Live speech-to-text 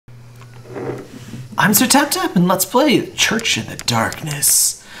I'm Sir Tap Tap, and let's play Church in the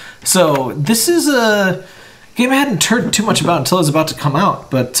Darkness. So, this is a game I hadn't heard too much about until it was about to come out,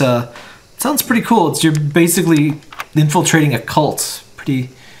 but it sounds pretty cool. You're basically infiltrating a cult.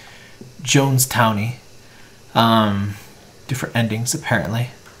 Pretty Jonestown-y. Different endings, apparently.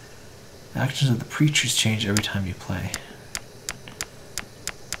 The actions of the preachers change every time you play.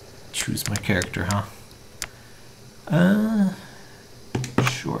 Choose my character, huh?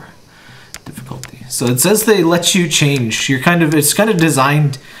 Sure. Difficulty. So it says they let you change. It's kind of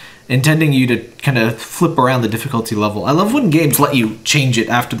designed, intending you to kind of flip around the difficulty level. I love when games let you change it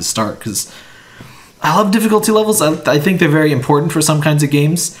after the start, because I love difficulty levels. I think they're very important for some kinds of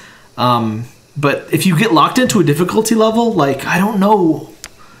games. But if you get locked into a difficulty level, like, I don't know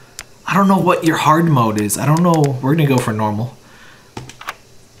what your hard mode is. I don't know. We're gonna go for normal.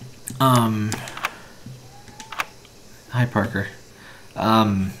 Hi, Parker.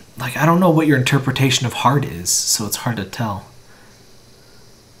 Like, I don't know what your interpretation of hard is, so it's hard to tell.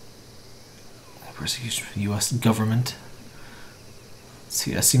 Persecution from the U.S. government.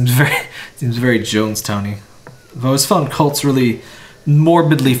 See, that seems very Jonestown-y. I've always found cults really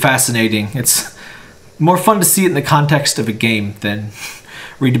morbidly fascinating. It's more fun to see it in the context of a game than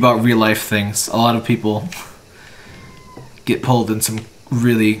read about real life things. A lot of people get pulled in some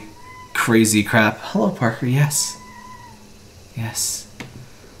really crazy crap. Hello, Parker. Yes. Yes.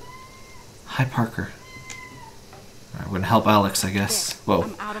 Hi, Parker. Alright, we're gonna help Alex, I guess. Whoa.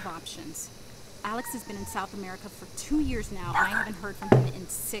 I'm out of options. Alex has been in South America for 2 years now, and I haven't heard from him in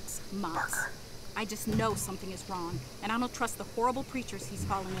 6 months. Parker. I just know something is wrong, and I don't trust the horrible preachers he's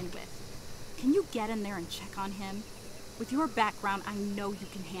fallen in with. Can you get in there and check on him? With your background, I know you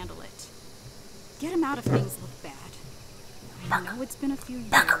can handle it. Get him out if things look bad. I know it's been a few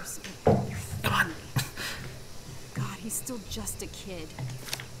years, but you're family. God, he's still just a kid.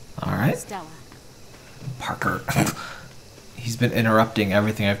 Alright. Stella. Parker. He's been interrupting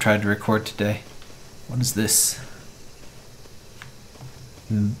everything I've tried to record today. What is this?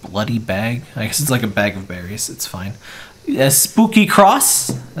 Bloody bag? I guess it's like a bag of berries. It's fine. A spooky cross?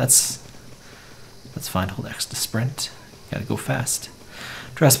 That's fine. Hold X to sprint. Gotta go fast.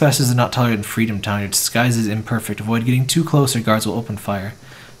 Trespassers are not tolerated in Freedom Town. Your disguise is imperfect. Avoid getting too close or guards will open fire.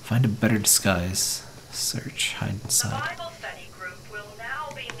 Find a better disguise. Search. Hide inside. The Bible study group will now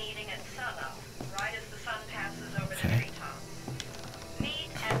be meeting at sunup, right as the sun passes over the treetops. Meet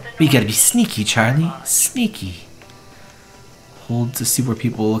at the We gotta be sneaky, Charlie. Sneaky. Hold to see where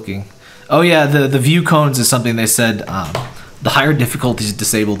people are looking. Oh yeah, the view cones is something they said. The higher difficulties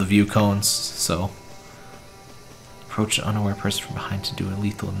disable the view cones, so approach an unaware person from behind to do a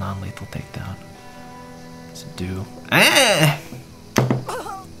lethal and non-lethal takedown. Subdue. Ah!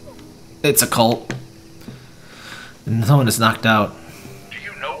 It's a cult. And someone is knocked out. Do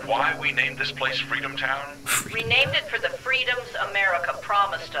you know why we named this place Freedom Town? We named it for the freedoms America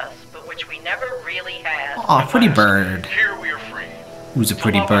promised us, but which we never really had. Aw, pretty bird. Here we are free. Who's a To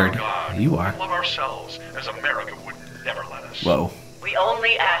pretty love bird? our God, You are. Love ourselves, as America would never let us. Whoa. We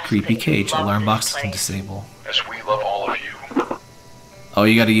only ask Creepy that you cage. love Alarm this boxes can place. disable. As we love all of you. Oh,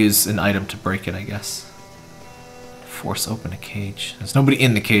 you gotta use an item to break it, I guess. Force open a cage. There's nobody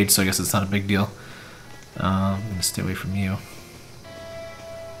in the cage, so I guess it's not a big deal. I'm gonna stay away from you.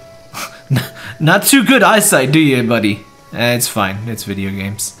 Not too good eyesight, do you, buddy? It's fine. It's video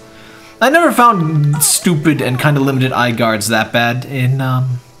games. I never found stupid and kind of limited eye guards that bad in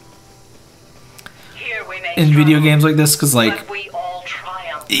Here we may video struggle, games like this, because like but we all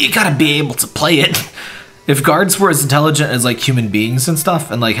triumph. you gotta be able to play it. If guards were as intelligent as like human beings and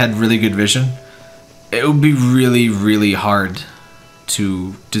stuff, and like had really good vision, it would be really, really hard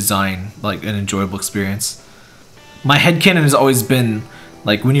to design like an enjoyable experience. My headcanon has always been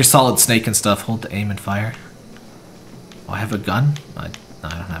like when you're Solid Snake and stuff, hold to aim and fire. Oh, I have a gun? No, I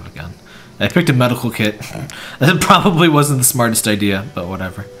don't have a gun. I picked a medical kit. That probably wasn't the smartest idea, but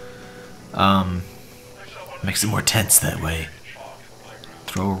whatever. Makes it more tense that way.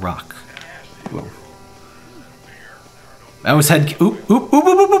 Throw a rock. Whoa. I was head. Oop, oop, oop,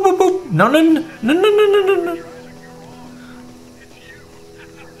 oop, oop, oop, oop, oop. No, no, no, no, no, no, no, no.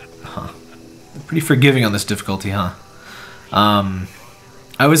 Huh. Pretty forgiving on this difficulty, huh?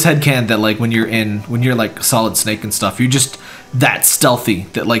 I was headcanon that like when you're like Solid Snake and stuff, you're just that stealthy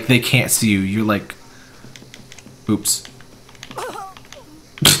that like they can't see you. You're like, oops.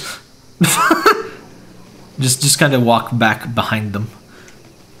 just kind of walk back behind them.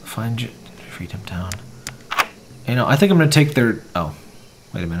 Find your Freedom Town. You know, I think I'm gonna take their. Oh,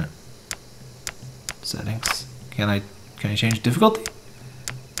 wait a minute. Settings. Can I change difficulty?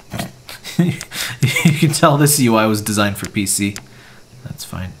 You can tell this UI was designed for PC. That's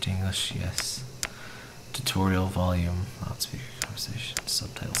fine. English, yes. Tutorial volume. Loudspeaker conversation.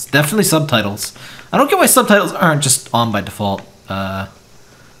 Subtitles. Definitely subtitles. I don't get why subtitles aren't just on by default.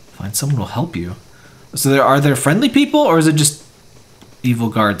 Find someone who will help you. So are there friendly people, or is it just evil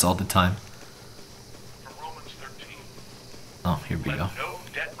guards all the time? From Romans 13. Oh, here we go. Let no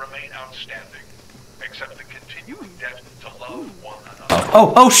debt remain outstanding, except the continuing debt to love one another.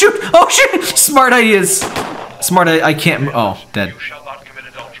 Oh, shoot! Oh, shoot! Smart ideas! I can't... Oh, dead. You shall not commit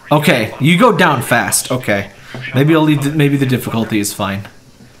adultery. Okay, you go down fast. Okay. Maybe I'll leave... maybe the difficulty is fine.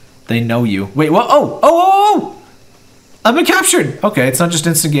 They know you. Wait, what? Oh! I've been captured! Okay, it's not just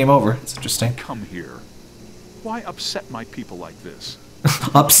instant game over. It's interesting. Come here. Why upset my people like this?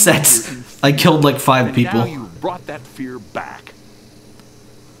 Upset. I killed like 5 And people. now you brought that fear back.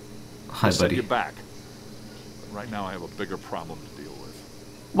 Hi, I'll send buddy. you back. But right now I have a bigger problem to deal with.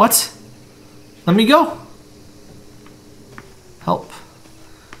 What? Let me go. Help.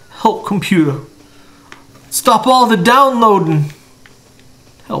 Help, computer. Stop all the downloading.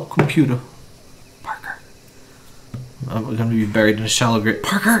 Help, computer. Parker. I'm gonna be buried in a shallow grave.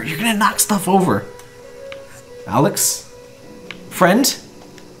 Parker, you're gonna knock stuff over. Alex? Friend?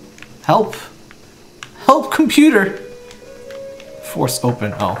 Help. Help, computer. Force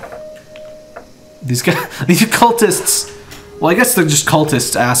open. Oh. These guys, these cultists. Well, I guess they're just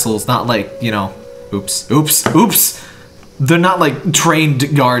cultists, assholes, not like, you know, oops. They're not like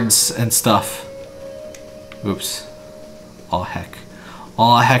trained guards and stuff. Oops. Aw, heck.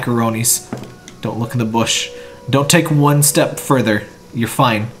 Aw, heckaronis. Don't look in the bush. Don't take one step further. You're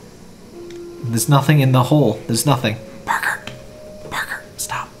fine. There's nothing in the hole. There's nothing. Parker,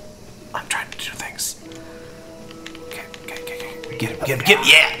 stop. I'm trying to do things. Okay. Get him,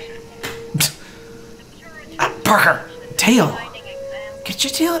 yeah! Parker! Tail! Get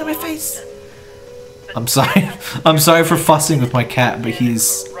your tail out of my face! I'm sorry for fussing with my cat, but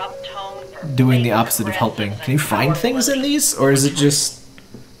he's doing the opposite of helping. Can you find things in these? Or is it just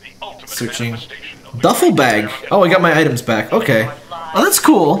searching? Duffel bag! Oh, I got my items back. Okay. Oh, that's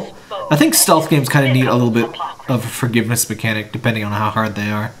cool. I think stealth games kind of need a little bit of a forgiveness mechanic, depending on how hard they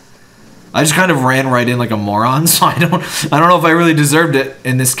are. I just kind of ran right in like a moron, so I don't know if I really deserved it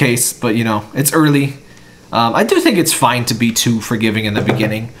in this case, but you know, it's early. I do think it's fine to be too forgiving in the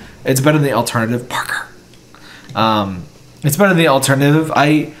beginning. It's better than the alternative. Parker. It's better than the alternative.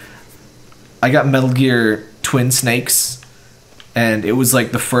 I got Metal Gear Twin Snakes, and it was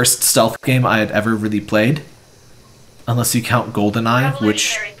like the first stealth game I had ever really played. Unless you count GoldenEye,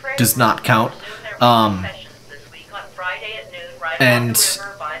 which does not count. And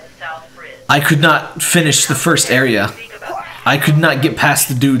I could not finish the first area. I could not get past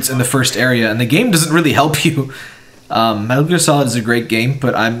the dudes in the first area, and the game doesn't really help you. Metal Gear Solid is a great game,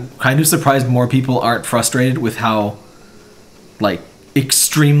 but I'm kind of surprised more people aren't frustrated with how, like,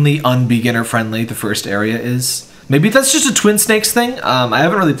 extremely unbeginner friendly the first area is. Maybe that's just a Twin Snakes thing. I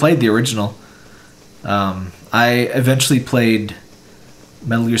haven't really played the original. I eventually played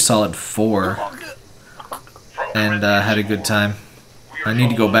Metal Gear Solid 4 and had a good time. I need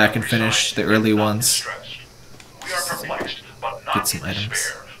to go back and finish the early ones. We are perplexed, but not Get some in items.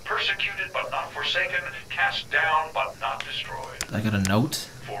 despair. Persecuted, but not forsaken. Cast down, but not destroyed. I got a note.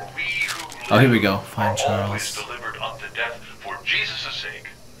 For we who live Oh, here we go. Find are always Charles. delivered unto death for Jesus' sake,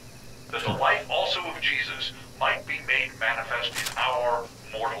 that the life also of Jesus might be made manifest in our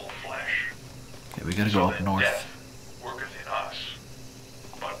mortal flesh. Okay, we gotta go So up that north. death worketh in us,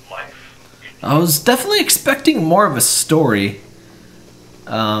 but life in I was definitely expecting more of a story.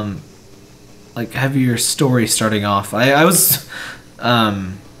 Like heavier story starting off. I was,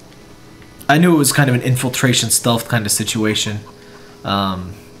 I knew it was kind of an infiltration stealth kind of situation.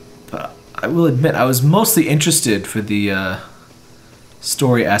 But I will admit I was mostly interested for the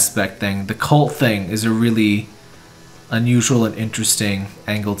story aspect thing. The cult thing is a really unusual and interesting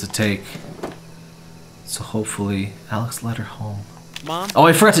angle to take. So hopefully Alex let her home. Mom, Oh,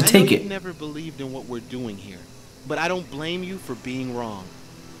 I forgot to I take know it. you never believed in what we're doing here, but I don't blame you for being wrong.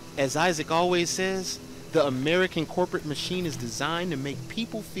 As Isaac always says, the American corporate machine is designed to make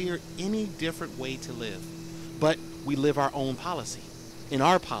people fear any different way to live. But we live our own policy, and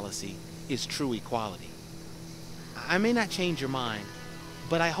our policy is true equality. I may not change your mind,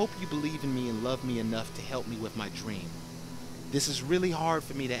 but I hope you believe in me and love me enough to help me with my dream. This is really hard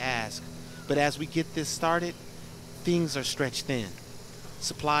for me to ask, but as we get this started, things are stretched thin.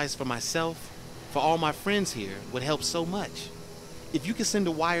 Supplies for myself, for all my friends here, would help so much. If you could send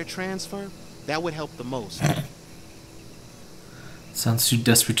a wire transfer, that would help the most. Sounds too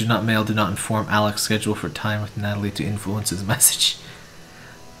desperate. Do not mail. Do not inform Alex. Schedule for time with Natalie to influence his message.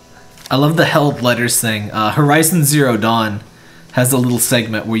 I love the held letters thing. Horizon Zero Dawn has a little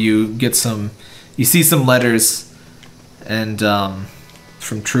segment where you get some you see some letters and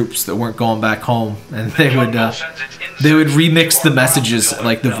from troops that weren't going back home, and they would remix the messages,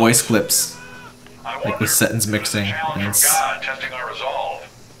 like the voice clips, like with sentence mixing. And it's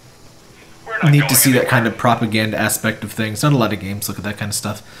neat to see that kind of propaganda aspect of things. Not a lot of games look at that kind of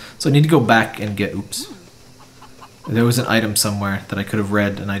stuff. So I need to go back and get... Oops. There was an item somewhere that I could have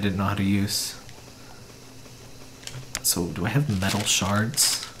read and I didn't know how to use. So do I have metal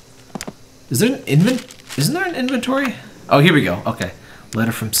shards? Isn't there an inventory? Oh, here we go. Okay.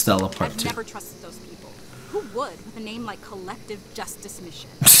 Letter from Stella, part 2. I've never trusted those people. Who would with a name like Collective Justice Mission?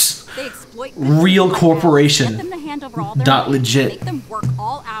 They exploit real corporation. Get them to hand over all their Not money, legit. Make them work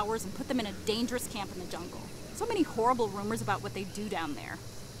all hours and put them in a dangerous camp in the jungle. So many horrible rumors about what they do down there.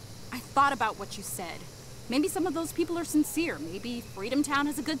 I thought about what you said. Maybe some of those people are sincere. Maybe Freedom Town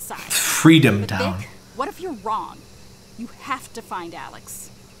has a good side. Freedom But Town. Vic, what if you're wrong? You have to find Alex.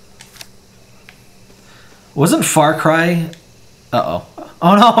 Wasn't Far Cry... Uh-oh.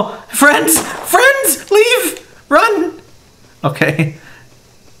 Oh no! Friends! Friends! Leave! Run! Okay.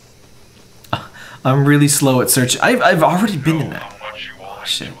 I'm really slow at searching. I've already been in that. Oh,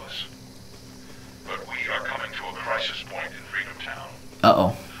 shit. But we are coming to a crisis point in Freedom Town.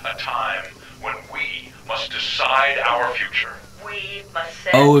 Uh-oh. A time when we must decide our future. We must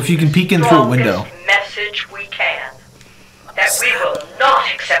send Oh, if you can peek in through a window. the message we can. That we will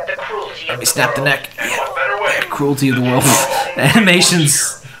not accept the cruelty Let of me the snap the world. neck. And what better way? Cruelty of the world.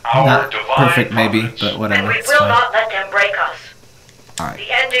 Animations. Not perfect, maybe, but And whatever. we It's will fine. not let them break us. Alright.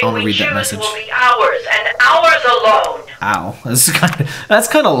 The ending I want to we read that choose message. will be ours and ours alone. Ow. That's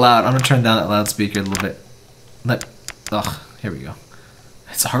kind of loud. I'm going to turn down that loudspeaker a little bit. Ugh. Here we go.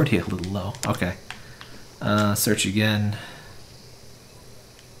 It's already a little low. Okay. Search again.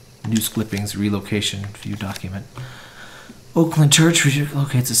 News clippings, relocation, view document. Oakland Church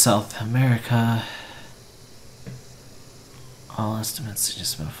relocates to South America. All estimates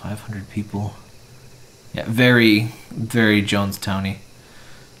suggest about 500 people. Yeah, very, very Jonestowny.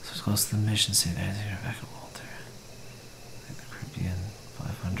 So it's close to the mission. Say that Rebecca Walter. The Caribbean,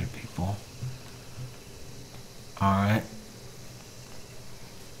 500 people. All right.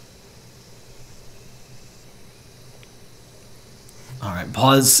 All right.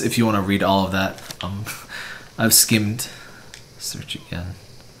 Pause if you want to read all of that. I've skimmed. Search again.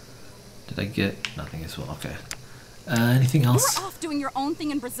 Did I get nothing as well? Okay. Anything You else? were off doing your own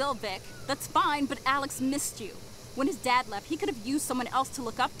thing in Brazil, Vic. That's fine, but Alex missed you. When his dad left, he could have used someone else to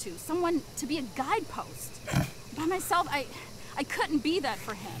look up to, someone to be a guidepost. By myself, I couldn't be that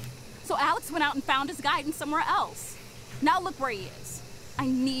for him. So Alex went out and found his guidance somewhere else. Now look where he is. I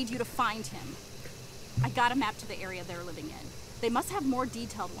need you to find him. I got a map to the area they're living in. They must have more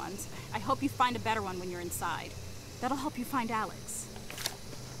detailed ones. I hope you find a better one when you're inside. That'll help you find Alex.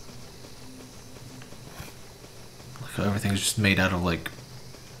 Look how everything's just made out of like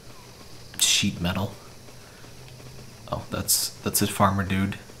sheet metal. Oh, that's a farmer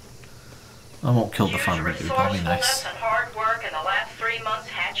dude. I won't kill the farmer dude. That'll be nice. And hard work in the last 3 months,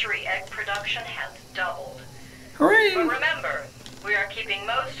 hatchery egg production has doubled. Hooray! But remember, we are keeping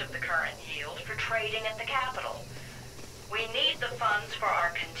most of the current yield for trading at the capital. We need the funds for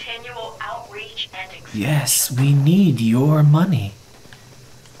our continual outreach and expansion. Yes, we need your money.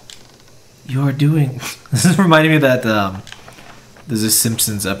 You're doing. This is reminding me of that. There's a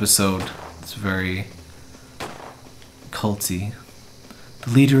Simpsons episode. It's very culty. The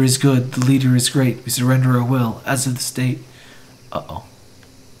leader is good. The leader is great. We surrender our will, as of the state. Uh-oh.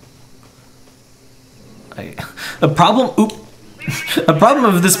 A problem. Oop. A problem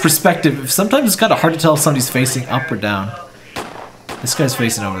of this perspective. Sometimes it's kind of hard to tell if somebody's facing up or down. This guy's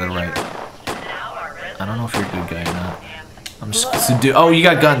facing over to the right. I don't know if you're a good guy or not. I'm just oh, you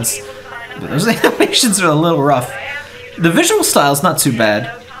got guns. Those animations are a little rough. The visual style's not too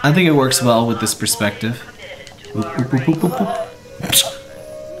bad. I think it works well with this perspective. Oop, oop, oop, oop, oop, oop.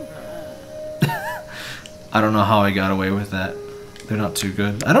 I don't know how I got away with that. They're not too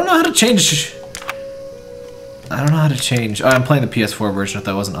good. I don't know how to change. Oh, I'm playing the PS4 version if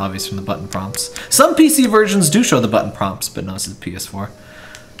that wasn't obvious from the button prompts. Some PC versions do show the button prompts, but no, this is PS4.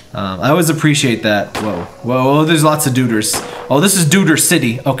 I always appreciate that. Whoa. Whoa, there's lots of duders. Oh, this is Duder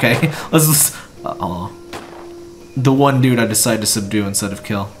City. Okay. Let's the one dude I decided to subdue instead of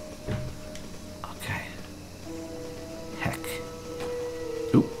kill. Okay. Heck.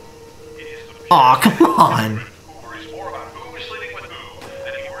 Oop. Aw, come on. Who worries more about who is sleeping with who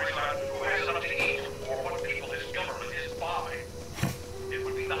than he worries about who has enough to eat or what people his government is buying. It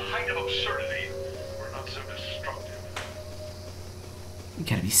would be the height of absurdity if we're not so destructive. You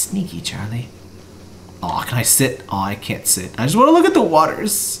gotta be sneaky, Charlie. Aw, can I sit? Aw, I can't sit. I just want to look at the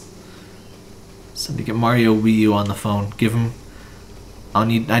waters. Somebody get Mario Wii U on the phone. Give him... I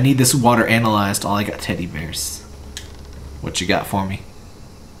need this water analyzed. All I got teddy bears. What you got for me?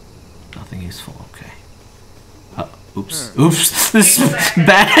 Nothing useful. Okay. Oops. Oops. This is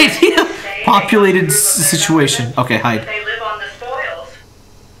bad idea. Populated situation. Okay, hide. They live on the spoils.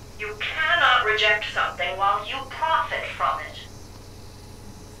 You cannot reject something while you profit from it.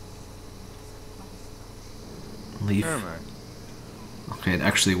 Leave. Okay, it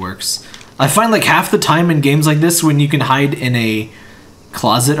actually works. I find like half the time in games like this when you can hide in a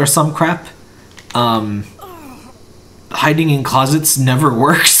closet or some crap, hiding in closets never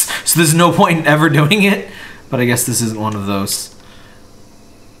works, so there's no point in ever doing it, but I guess this isn't one of those.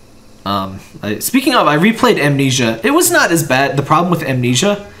 Speaking of, I replayed Amnesia. It was not as bad. The problem with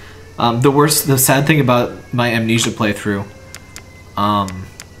Amnesia, the sad thing about my Amnesia playthrough,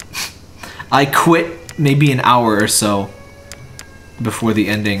 I quit maybe an hour or so before the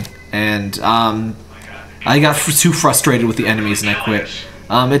ending, and I got too frustrated with the enemies and I quit.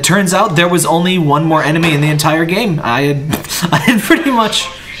 It turns out there was only one more enemy in the entire game. I had pretty much,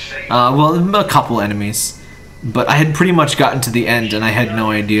 well, a couple enemies, but I had pretty much gotten to the end and I had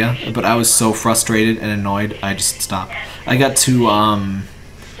no idea. But I was so frustrated and annoyed, I just stopped. I got to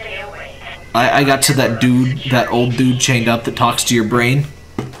I got to that dude, that old dude chained up that talks to your brain.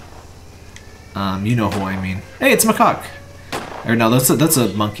 You know who I mean. Hey, it's Macaque. Or no, that's a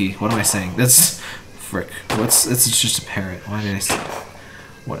monkey. What am I saying? That's frick. It's just a parrot. Why did I say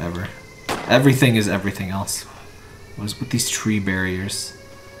whatever? Everything is everything else. What is with these tree barriers?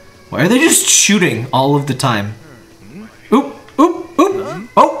 Why are they just shooting all of the time? Oop, oop, oop.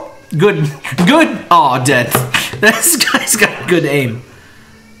 Oh, good, good. Oh, dead. This guy's got good aim.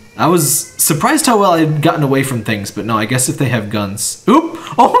 I was surprised how well I'd gotten away from things, but no, I guess if they have guns. Oop!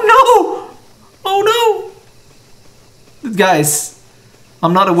 Oh no! Oh no! Guys,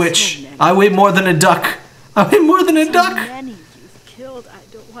 I'm not a witch. I weigh more than a duck. I weigh more than a duck. Many you've killed. I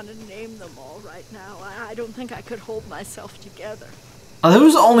don't want to name them all right now. I don't think I could hold myself together. There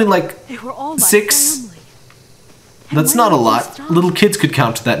was only like They were all my 6. family. And That's where not a did we lot. stop? Little kids could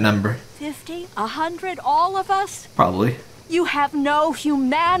count to that number. 50? 100? All of us? Probably. You have no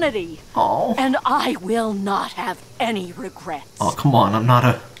humanity. Oh. And I will not have any regrets. Oh, come on. I'm not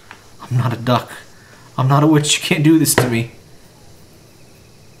a duck. I'm not a witch. You can't do this to me.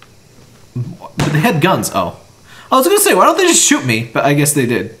 But they had guns. Oh. I was gonna say, why don't they just shoot me? But I guess they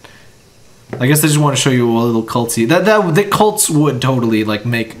did. I guess they just want to show you a little culty. The cults would totally like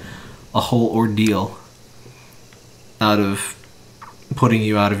make a whole ordeal out of putting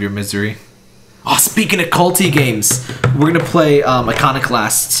you out of your misery. Oh, speaking of culty games, we're gonna play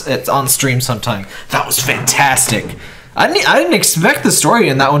Iconoclasts. It's on stream sometime. That was fantastic. I didn't expect the story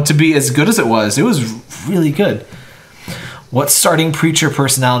in that one to be as good as it was. It was really good. What starting preacher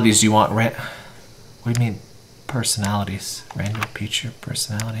personalities do you want? What do you mean, personalities? Random preacher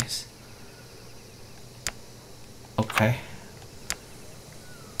personalities? Okay.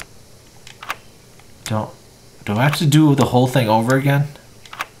 Do I have to do the whole thing over again?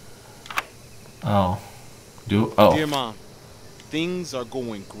 Oh. Dear Mom, things are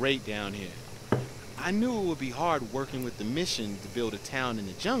going great down here. I knew it would be hard working with the mission to build a town in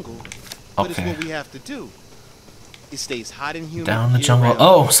the jungle, but it's what we have to do. It stays hot and humid Down the year jungle. round.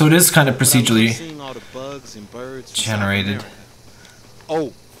 Oh, so it is kind of But I love procedurally seeing all the bugs and birds from South generated. America.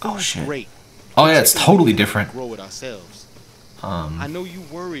 Oh, Oh, food's shit. great. Oh yeah, it's Something totally we can different. Grow it ourselves. I know you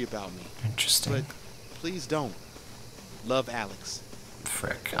worry about me, Interesting. but please don't. Love, Alex.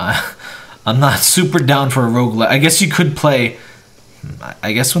 Frick. I'm not super down for a roguelike. I guess you could play...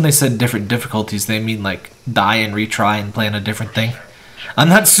 I guess when they said different difficulties, they mean like die and retry and play on a different thing. I'm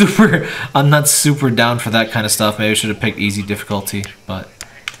not super down for that kind of stuff. Maybe I should have picked easy difficulty, but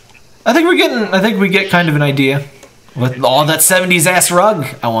I think we get kind of an idea. With all that 70s ass rug.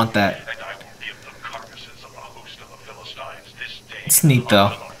 I want that. And I will give the carcasses of a host of the Philistines this day. It's neat though.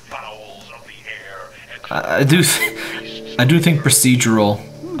 Under the fowls of the air and I do think procedural.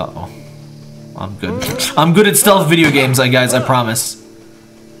 Uh-oh. I'm good. I'm good at stealth video games, guys, I promise.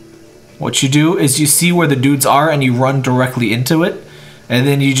 What you do is you see where the dudes are and you run directly into it, and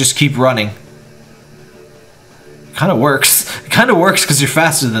then you just keep running. Kind of works. It kind of works because you're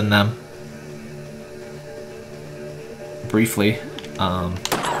faster than them. Briefly. Oh.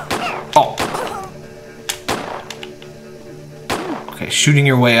 Okay, shooting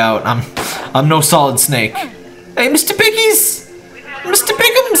your way out. I'm no Solid Snake. Hey, Mr. Piggies! Mr.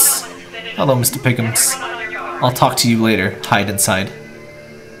 Pickums! Hello, Mr. Pickums. I'll talk to you later. Hide inside.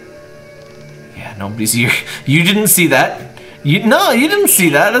 Yeah, nobody's here. You didn't see that. You didn't see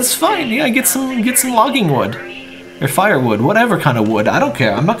that. That's fine. Yeah, get some logging wood or firewood, whatever kind of wood. I don't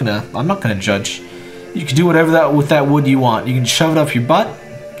care. I'm not gonna judge. You can do whatever with that wood you want. You can shove it up your butt,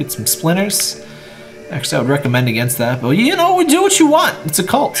 get some splinters. Actually, I would recommend against that, but you know, do what you want. It's a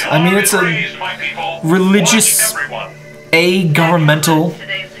cult. I mean, it's a religious, governmental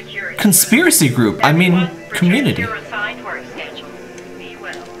conspiracy group. I mean, community.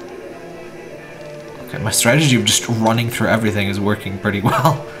 Okay, my strategy of just running through everything is working pretty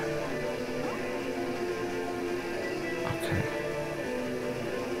well. Okay.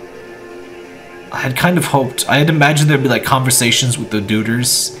 I had kind of hoped, I had imagined there'd be like conversations with the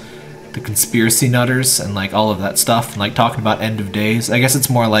duders, the conspiracy nutters, and like all of that stuff, and like talking about end of days. I guess it's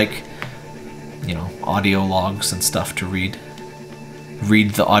more like, you know, audio logs and stuff to read.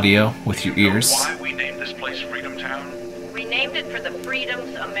 Read the audio with your ears. Why we named this place Freedom Town? We named it for the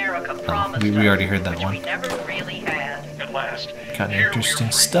freedoms America promised we already heard that which one. we never really had. At last, Got here we are interesting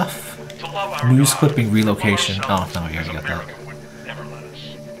free. stuff. To love our News God, clipping to love relocation. Oh ourselves no, you already got that. America would never let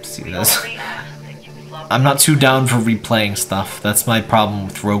us. See We this. only ask that you love I'm not too down for replaying stuff. That's my problem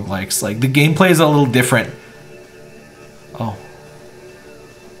with roguelikes. Like, the gameplay is a little different. Oh.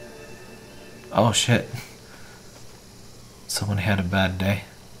 Oh, shit. Someone had a bad day.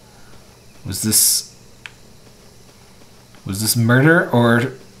 Was this murder,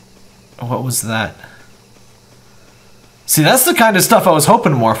 or what was that? See, that's the kind of stuff I was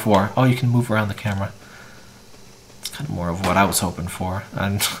hoping more for. Oh, you can move around the camera. It's kind of more of what I was hoping for.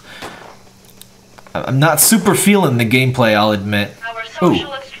 And I'm not super feeling the gameplay, I'll admit. Our Ooh.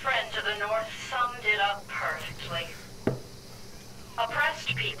 socialist friend to the north summed it up perfectly.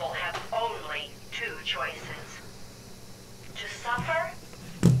 Oppressed people have only two choices. To suffer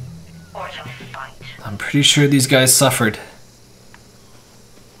or to fight. I'm pretty sure these guys suffered.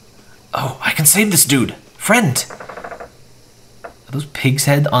 Oh, I can save this dude. Friend. Are those pig's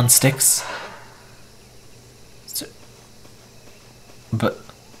head on sticks?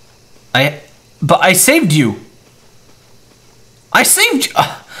 But I saved you. I saved you.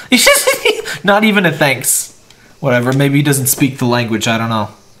 It's just not even a thanks. Whatever, maybe he doesn't speak the language, I don't know.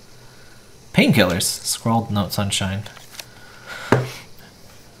 Painkillers. Scrawled note, sunshine.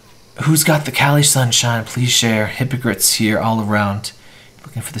 Who's got the Cali sunshine? Please share. Hypocrites here all around.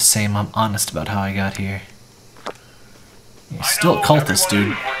 Looking for the same. I'm honest about how I got here. You're still a cultist,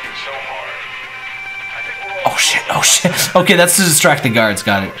 dude. Oh shit, oh shit. Okay, that's to distract the guards,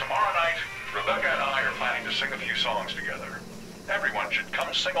 got it. Tomorrow night, Rebecca and I are planning to sing a few songs together. Everyone should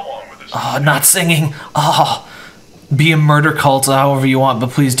come sing along with us. Oh, not singing. Oh, be a murder cult however you want, but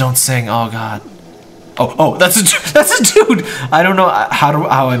please don't sing. Oh god. Oh, that's a dude. I don't know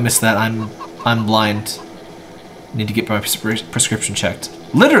how I missed that. I'm blind. Need to get my prescription checked.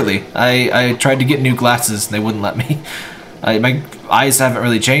 Literally, I tried to get new glasses and they wouldn't let me. My eyes haven't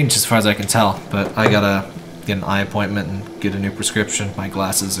really changed as far as I can tell, but I gotta get an eye appointment and get a new prescription. My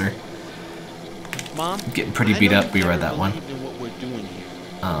glasses are Mom, getting pretty beat up. We read that one. What we're doing here,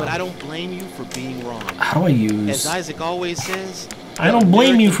 but I don't blame you for being wrong. How do I use? As Isaac always says, I don't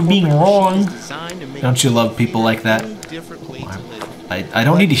blame you for being wrong. Don't Don't you love people like that? I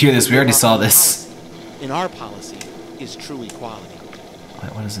don't need to hear this. We already saw this. In our policy is true equality.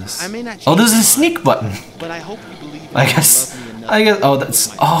 Wait, what is this? I may not Oh, there's a change sneak button. But I hope you believe I that you guess. love me enough I guess. to Oh, live that's.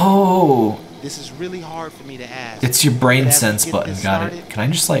 my life. Oh. This is really hard for me to ask. It's your brain but as we sense get button. this Got started, it. Can I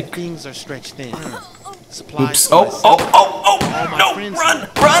just like? Things are stretched thin. Supplies Oops. for Oh. myself, Oh. all Oh. my No. friends Run. need-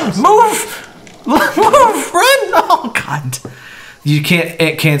 Run. Move. Move. Run. Oh God. You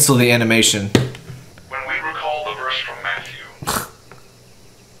can't cancel the animation. When we recall the verse from Matthew,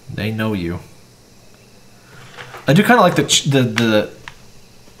 They know you. I do kind of like the.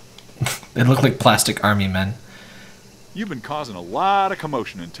 It looked like plastic army men. You've been causing a lot of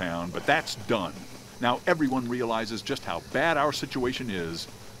commotion in town, but that's done. Now everyone realizes just how bad our situation is,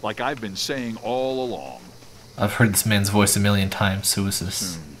 like I've been saying all along. I've heard this man's voice a million times. Who is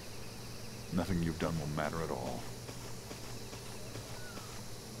this? Nothing you've done will matter at all.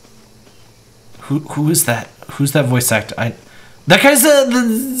 Who is that? Who's that voice actor? That guy's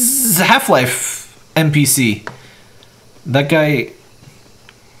the Half-Life NPC. That guy.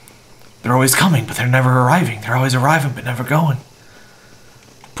 They're always coming, but they're never arriving. They're always arriving, but never going.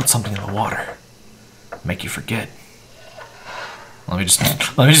 Put something in the water. Make you forget. Let me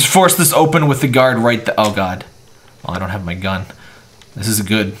just force this open with the guard right there. Oh god. Oh, I don't have my gun. This is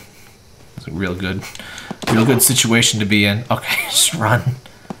good. It's a real good situation to be in. Okay, just run.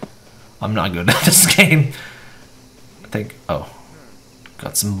 I'm not good at this game. I think. Oh,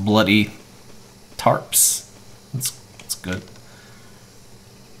 got some bloody tarps. That's good.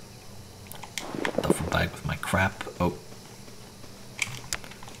 Duffel bag with my crap. Oh.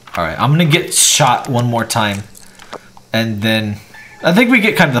 Alright, I'm gonna get shot one more time. And then I think we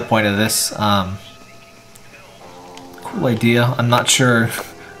get kind of the point of this. Cool idea. I'm not sure.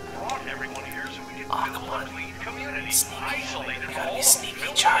 Brought everyone here so we can Oh, build come a on. clean community. Sneaky. Isolated We gotta be all sneaky,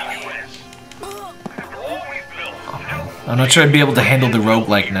 built Charlie. in the US. After all we've built, now I'm not sure I'd be able to handle the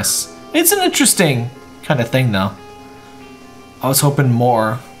roguelikeness. It's an interesting kind of thing, though. I was hoping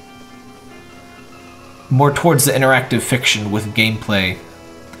more towards the interactive fiction with gameplay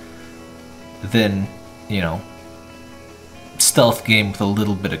than, you know, stealth game with a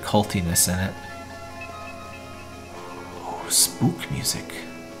little bit of cultiness in it. Oh, spook music.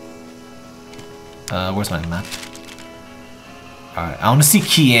 Where's my map? Alright, I want to see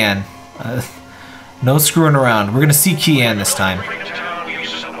Kian. No screwing around. We're gonna see Kian this time. bring to town, we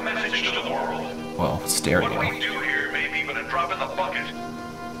used to send a message to the world. Whoa, stereo. What we do here may be but a drop in the bucket.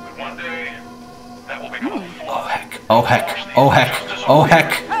 But one day, that will become a Oh heck. Oh heck. Oh heck. Oh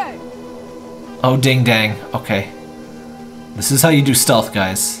heck. Oh ding dang. Okay. This is how you do stealth,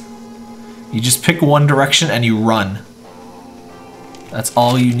 guys. You just pick one direction and you run. That's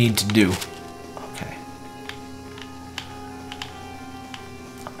all you need to do. Okay.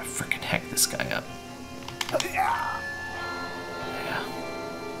 I'm gonna frickin' heck this guy up. Yeah.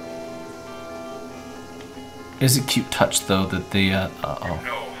 Is a cute touch though that the know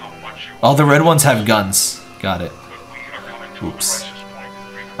how much you oh, the red ones have guns. Got it. but we are coming to Oops. a crisis point.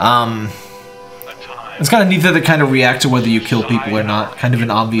 A time It's kind of neat that they kind of react to whether you kill people or not. Kind of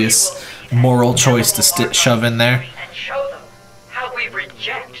an obvious moral choice to shove in there. And show them how we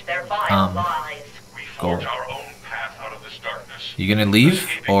reject their vile lies. we forge our own path out of this darkness. You gonna leave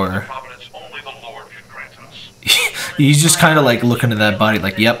Escaping or? the providence only the Lord can grant us. He's just kind of like looking at that body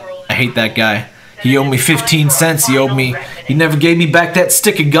like, yep, I hate that guy. He owed me 15 cents. He never gave me back that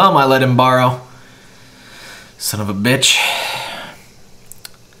stick of gum I let him borrow. Son of a bitch.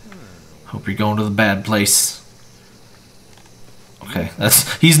 Hope you're going to the bad place. Okay,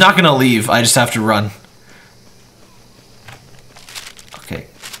 he's not gonna leave. I just have to run. Okay,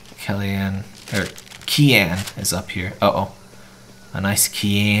 Kian is up here. Uh-oh. A nice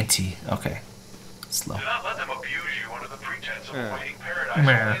Chianti. Okay. Slow. Do not let them abuse you under the pretense of Yeah. awaiting paradise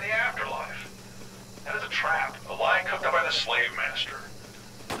only in the afterlife. That is a trap, a lie cooked up by the slave master.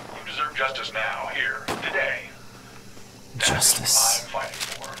 You deserve justice now, here, today. That's Justice. what I'm fighting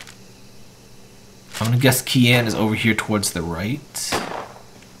for. I'm gonna guess Kian is over here towards the right.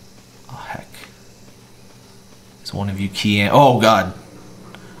 Oh heck. Is one of you Kian? Oh god.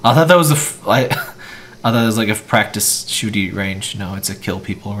 I thought that was I thought it was like a practice shooty range. No, it's a kill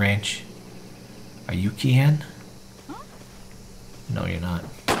people range. Are you Kian? No, you're not.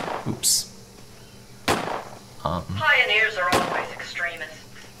 Oops. Pioneers are always extremists.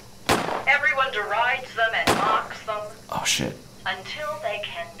 Everyone derides them and mocks them Oh shit. until they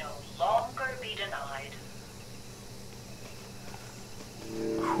can no longer be denied.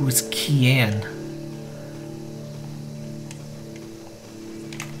 Who is Kian?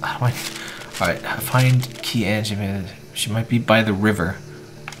 How do I? Alright, find Kian. She might be by the river.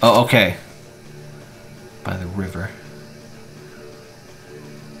 Oh, okay. By the river.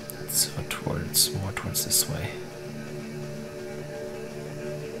 So more towards this way.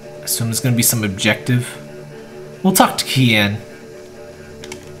 I assume there's gonna be some objective. We'll talk to Kian.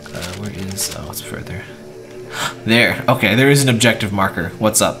 Where is? Oh, it's further. There. Okay, there is an objective marker.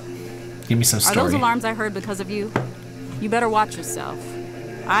 What's up? Give me some Are story. those alarms I heard because of you? You better watch yourself.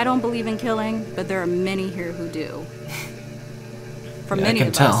 I don't believe in killing, but there are many here who do. For Yeah, I many can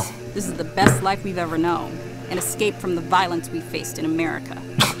of tell. us, this is the best life we've ever known, an escape from the violence we faced in America.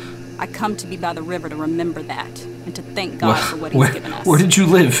 I come to be by the river to remember that, and to thank God for what He's given us. Where did you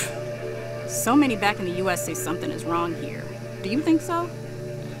live? So many back in the U.S. say something is wrong here. Do you think so?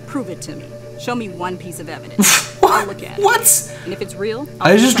 Prove it to me. Show me one piece of evidence. I'll look at it. What? And if it's real,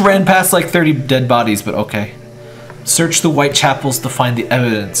 I just ran past like 30 dead bodies, but okay. Search the white chapels to find the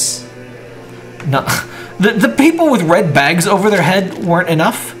evidence. No, the people with red bags over their head weren't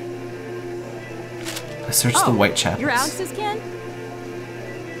enough. I searched the white chapels. You're Alex's kin?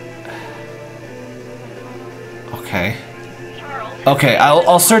 Okay. Okay,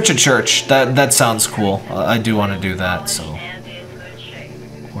 I'll search a church. That sounds cool. I do want to do that. So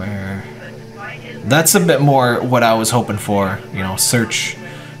where? That's a bit more what I was hoping for. You know, search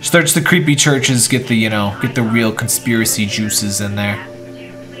the creepy churches. Get the real conspiracy juices in there.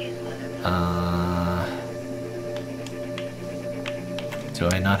 Do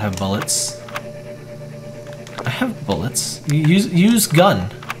I not have bullets? I have bullets. Use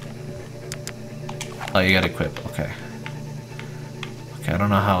gun. Oh, you gotta equip. Okay. Okay, I don't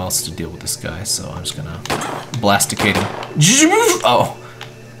know how else to deal with this guy, so I'm just gonna blasticate him. Oh.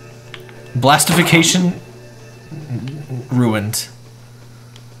 Blastification ruined.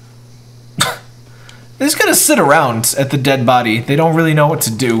 They're just gonna sit around at the dead body. They don't really know what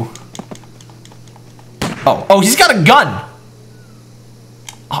to do. Oh, he's got a gun!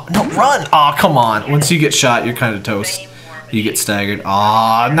 Oh, no, run! Oh, come on. Once you get shot, you're kind of toast. You get staggered.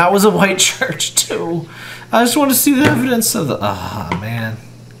 Ah, and that was a white church, too. I just want to see the evidence of the... Ah, man.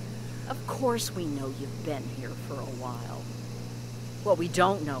 Of course we know you've been here for a while. What we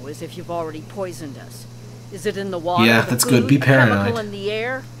don't know is if you've already poisoned us. Is it in the water? Yeah, that's good. Be paranoid. Chemical in the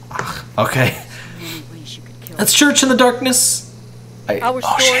air? Okay. Many ways you could kill That's Church in the Darkness. Our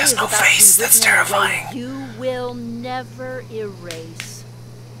Oh, she story has is no about face. to be That's written in a way terrifying. You will never erase.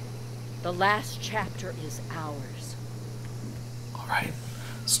 The last chapter is ours. Alright.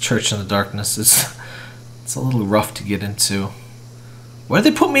 It's Church in the Darkness. It's a little rough to get into. Why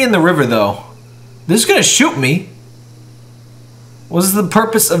did they put me in the river, though? They're just gonna shoot me. What is the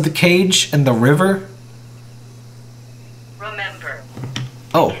purpose of the cage and the river? Remember,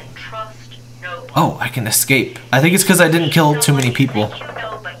 Oh. trust no one. Oh, I can escape. I think it's because I didn't kill too many people. You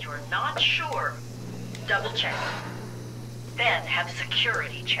know, but you're not sure. Double check. Then have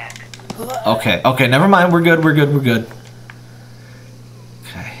security check. Okay, never mind. We're good.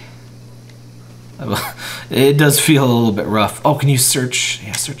 Okay. It does feel a little bit rough. Oh, can you search?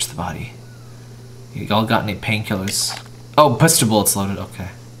 Yeah, search the body. You all got any painkillers? Oh, pistol bullets loaded. Okay.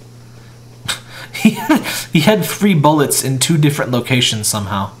 He had 3 bullets in 2 different locations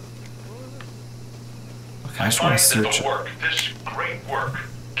somehow. Okay, I just want to search it. This great work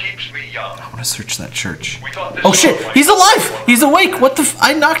keeps me young. I want to search that church. We thought this Oh was shit! like- He's alive! He's awake! What the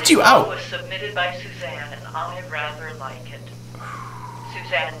I knocked you It out! was submitted by Suzanne, and I rather like it.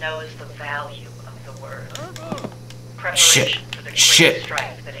 Suzanne knows the value of the word. Preparation Shit. for the great Shit.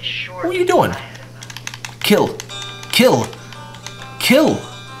 strife that is sure What are you doing? ahead of us. Kill! Kill! Kill!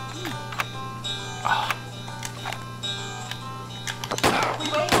 We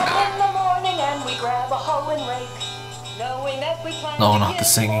wake up in the morning and we grab a hoe and rake, knowing that we plan No, to not the give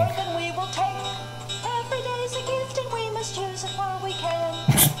singing. more than we will take. Every day's a gift and we must use it while we can.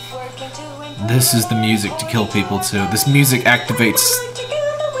 Working to improve This is the music to kill people too. This music activates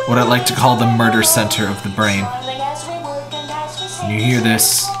what I like to call the murder center of the brain. When you hear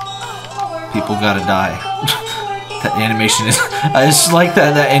this, people gotta die. That animation is... I just like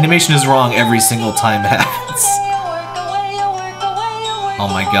that. That animation is wrong every single time it happens. Oh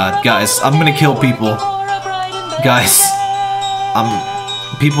my god. Guys, I'm gonna kill people. Guys.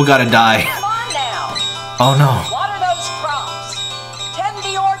 People gotta die. Come on now. Oh no. Water those crops. Tend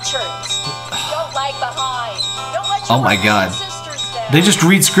the orchards. Don't lag behind. Don't let your Oh my brothers and god. sisters down. They just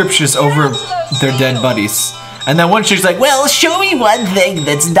read scriptures over their dead buddies. And then one chick's like, well, show me one thing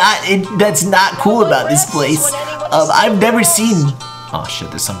that's not cool about this place. I've never seen... Oh shit,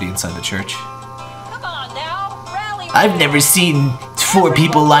 there's somebody inside the church. Come on now. Rally I've never seen 4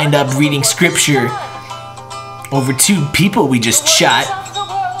 people lined up reading scripture over 2 people we just shot.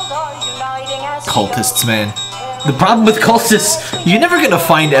 Cultists, man. The problem with cultists, you're never gonna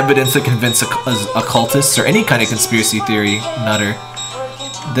find evidence that convince a cultist or any kind of conspiracy theory nutter.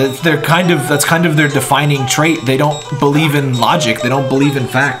 That's kind of their defining trait. They don't believe in logic. They don't believe in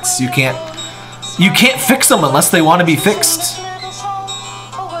facts. You can't fix them unless they want to be fixed.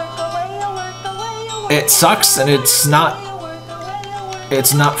 It sucks and it's not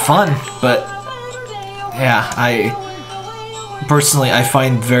fun, but yeah, I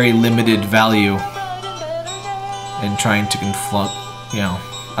find very limited value in trying to confront,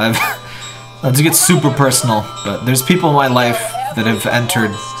 not to get super personal, but there's people in my life that have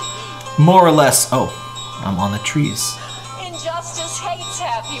entered more or less. Oh, I'm on the trees. Injustice hates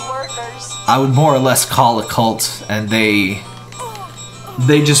happy workers. I would more or less call a cult, and they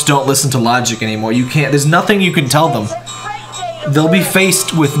just don't listen to logic anymore. There's nothing you can tell them. They'll be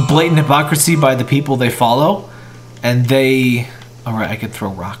faced with blatant hypocrisy by the people they follow, and alright, I could throw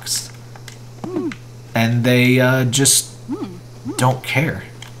rocks. And they just don't care.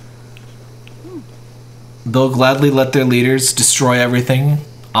 They'll gladly let their leaders destroy everything,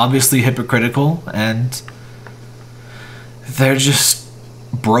 obviously hypocritical, and they're just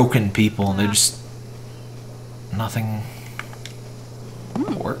broken people. They're just... nothing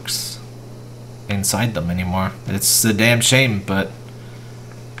works inside them anymore. It's a damn shame, but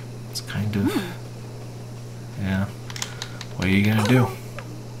it's kind of... yeah. What are you gonna do?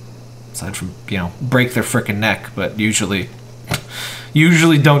 Aside from, break their frickin' neck, but usually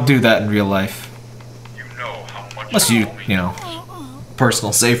don't do that in real life. Unless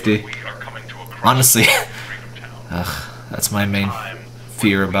personal safety. Honestly, that's my main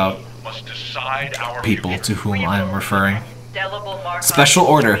fear about people to whom I'm referring. Special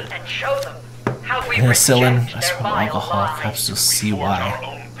order. Penicillin, alcohol, capsule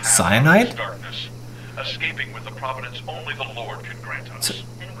CY. Cyanide? escaping with the providence only the Lord can grant us.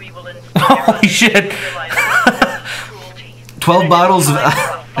 And we will Holy shit. 12 bottles of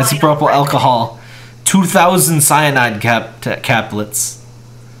isopropyl alcohol. 2,000 cyanide caplets.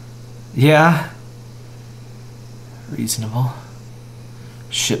 Yeah. Reasonable.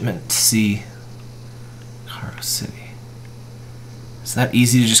 Shipment to sea. Cargo City. Is that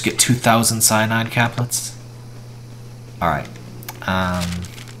easy to just get 2,000 cyanide caplets? Alright.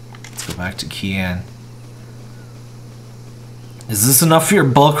 Let's go back to Kian. Is this enough for your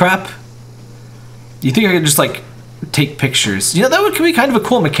bullcrap? Do you think I could just, like, take pictures? You know, that would be kind of a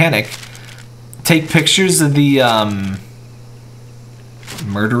cool mechanic. Take pictures of the,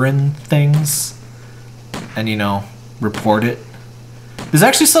 murdering things. And, you know, report it. There's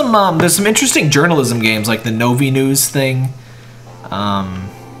actually some, there's some interesting journalism games, like the Novi News thing.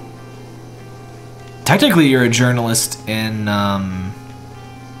 Technically you're a journalist in,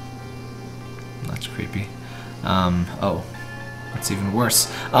 that's creepy. Oh, that's even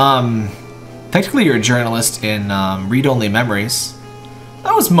worse. Technically you're a journalist in, Read-Only Memories.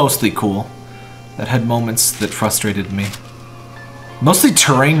 That was mostly cool. That had moments that frustrated me. Mostly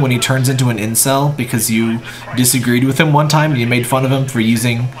Turing when he turns into an incel because you disagreed with him one time and you made fun of him for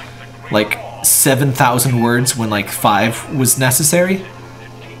using, like, 7,000 words when, like, 5 was necessary.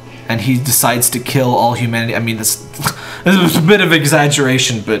 And he decides to kill all humanity. I mean, this is a bit of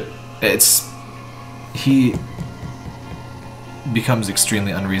exaggeration, but it's... He becomes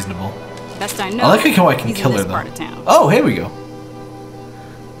extremely unreasonable. Best I know. I like how I can he's kill in her, this though. part of town. Oh, here we go.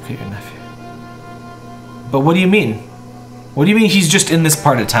 Okay, your nephew. But what do you mean? What do you mean he's just in this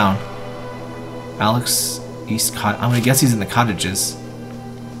part of town? Alex East Cottage. I'm gonna guess he's in the cottages.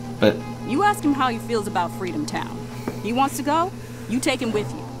 But... You ask him how he feels about Freedom Town. He wants to go, you take him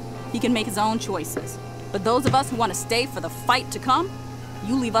with you. He can make his own choices. But those of us who want to stay for the fight to come,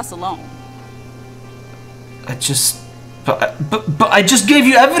 you leave us alone. I just... But I just gave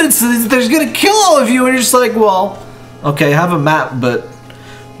you evidence that they're gonna kill all of you, and you're just like, well, okay, have a map, but...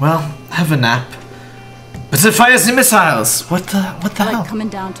 Well, have a nap. But it fires the missiles! What the hell? Like coming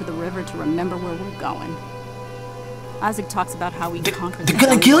down to the river to remember where we're going. Isaac talks about how we conquered the They're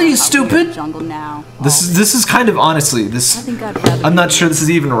gonna jungle, kill you, how we're in stupid! the jungle now. This is kind of, honestly, this... I think I'd rather I'm not sure this is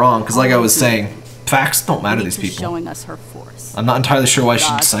even wrong, because like I was saying, facts don't matter to these Anita's people. showing us her force. I'm not entirely sure why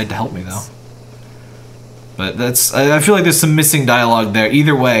she'd decide to help me, though. But that's... I feel like there's some missing dialogue there.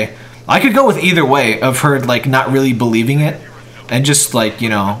 Either way. I could go with either way of her, like, not really believing it. And just, like, you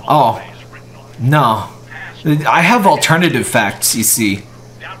know, oh, no. I have alternative facts, you see.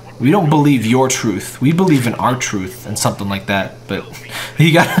 We don't believe your truth. We believe in our truth and something like that. But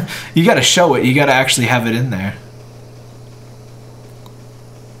you gotta show it. You gotta actually have it in there.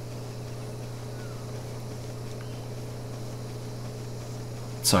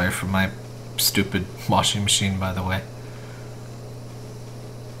 Sorry for my stupid washing machine, by the way.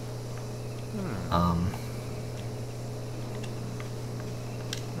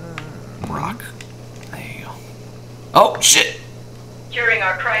 Rock. There you go. Oh, shit! During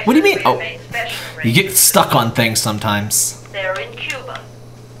our crisis, What do you mean? we Oh, made special you get arrangements. stuck on things sometimes. They're in Cuba,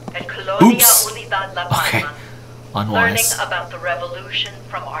 at Colonia Oops. Unidad La Palma, Okay. learning Unwise. about the revolution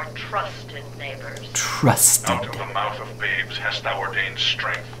from our trusted neighbors. Trusted. Out of the mouth of babes hast thou ordained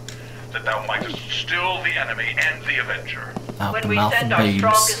strength, that thou mightest still the enemy and the avenger. Out When the we mouth send of our babes.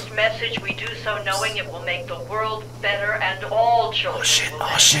 strongest message, we do so knowing it will make the world better and all children Oh shit, will oh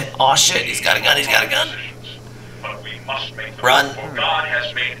benefit. shit, oh shit, he's got a gun, he's got a gun. But we must make them, Run. for God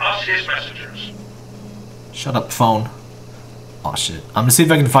has made us his messengers. Shut up, phone. Oh shit. I'm gonna see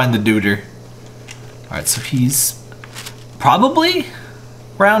if I can find the duder. Alright, so he's probably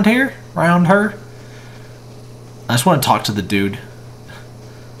around here, around her. I just want to talk to the dude.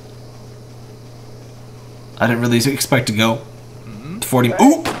 I didn't really expect to go 40.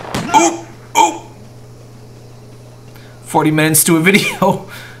 Ooh! Ooh! Ooh! 40 minutes to a video.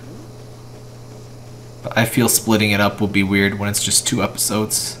 But I feel splitting it up will be weird when it's just 2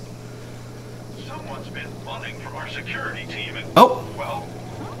 episodes. Someone's been running from our security team and... Oh! Well,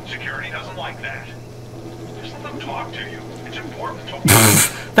 security doesn't like that. Just let them talk to you. It's important to talk to you.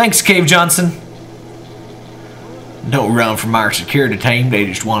 Thanks, Cave Johnson. No run from our security team. They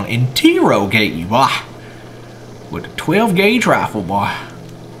just want to interrogate you, boy. With a 12-gauge rifle, boy.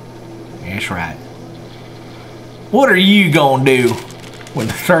 That's right. What are you gonna do when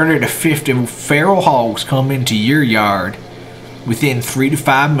 30 to 50 feral hogs come into your yard within 3 to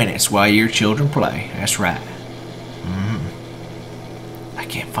 5 minutes while your children play? That's right. I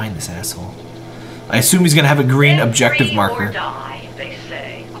can't find this asshole. I assume he's gonna have a green Live objective free marker. Or die, they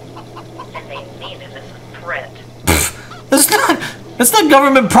say. And they mean it as a threat. That's not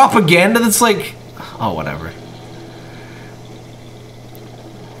government propaganda. That's like, Oh, whatever.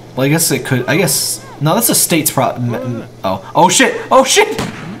 Well, I guess it could. I guess no. That's a state's problem. Oh, oh shit! Oh shit!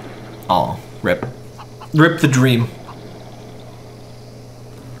 Oh, rip, rip the dream.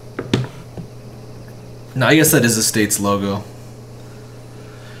 No, I guess that is a state's logo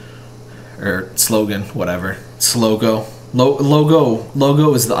or slogan, whatever. Slogo.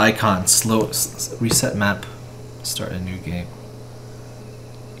 Logo is the icon. Reset map. Start a new game.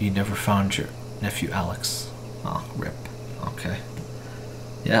 You never found your nephew Alex. Oh, rip. Okay.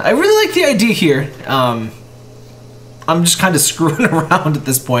 Yeah, I really like the idea here. I'm just kind of screwing around at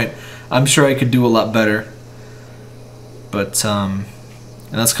this point. I'm sure I could do a lot better. But, and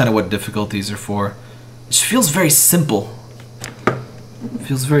that's kind of what difficulties are for. It feels very simple. It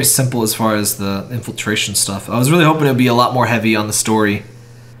feels very simple as far as the infiltration stuff. I was really hoping it would be a lot more heavy on the story.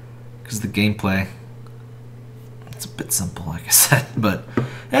 Because the gameplay. It's a bit simple, like I said. But,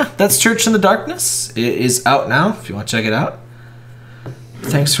 yeah, that's Church in the Darkness. It is out now, if you want to check it out.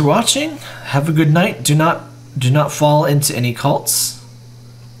 Thanks for watching. Have a good night. Do not fall into any cults.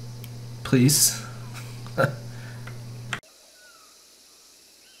 Please.